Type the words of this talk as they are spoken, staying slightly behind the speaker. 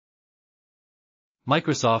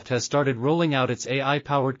Microsoft has started rolling out its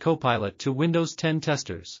AI-powered Copilot to Windows 10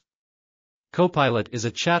 testers. Copilot is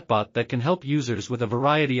a chatbot that can help users with a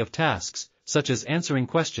variety of tasks, such as answering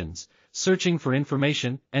questions, searching for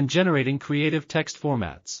information, and generating creative text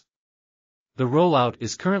formats. The rollout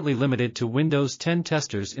is currently limited to Windows 10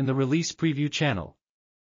 testers in the release preview channel.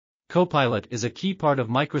 Copilot is a key part of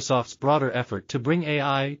Microsoft's broader effort to bring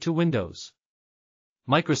AI to Windows.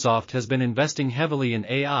 Microsoft has been investing heavily in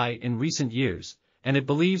AI in recent years, and it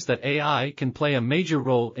believes that AI can play a major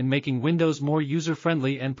role in making Windows more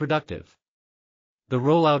user-friendly and productive. The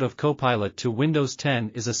rollout of Copilot to Windows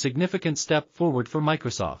 10 is a significant step forward for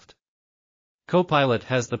Microsoft. Copilot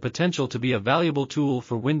has the potential to be a valuable tool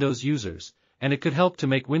for Windows users, and it could help to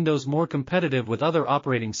make Windows more competitive with other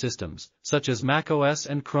operating systems, such as Mac OS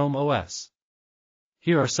and Chrome OS.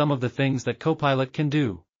 Here are some of the things that Copilot can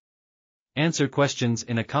do. Answer questions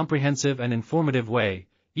in a comprehensive and informative way,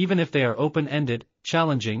 even if they are open-ended,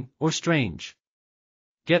 challenging, or strange.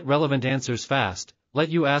 Get relevant answers fast, let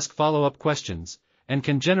you ask follow-up questions, and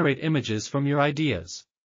can generate images from your ideas.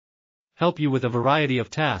 Help you with a variety of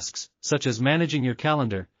tasks, such as managing your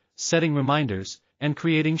calendar, setting reminders, and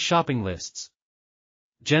creating shopping lists.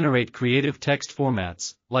 Generate creative text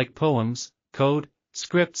formats, like poems, code,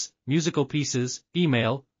 scripts, musical pieces,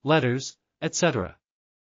 email, letters, etc.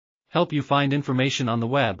 Help you find information on the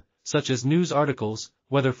web, such as news articles,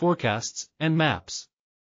 weather forecasts, and maps.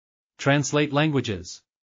 Translate languages.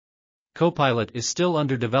 Copilot is still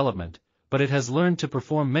under development, but it has learned to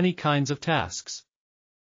perform many kinds of tasks.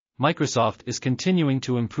 Microsoft is continuing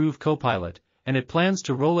to improve Copilot, and it plans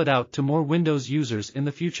to roll it out to more Windows users in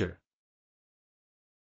the future.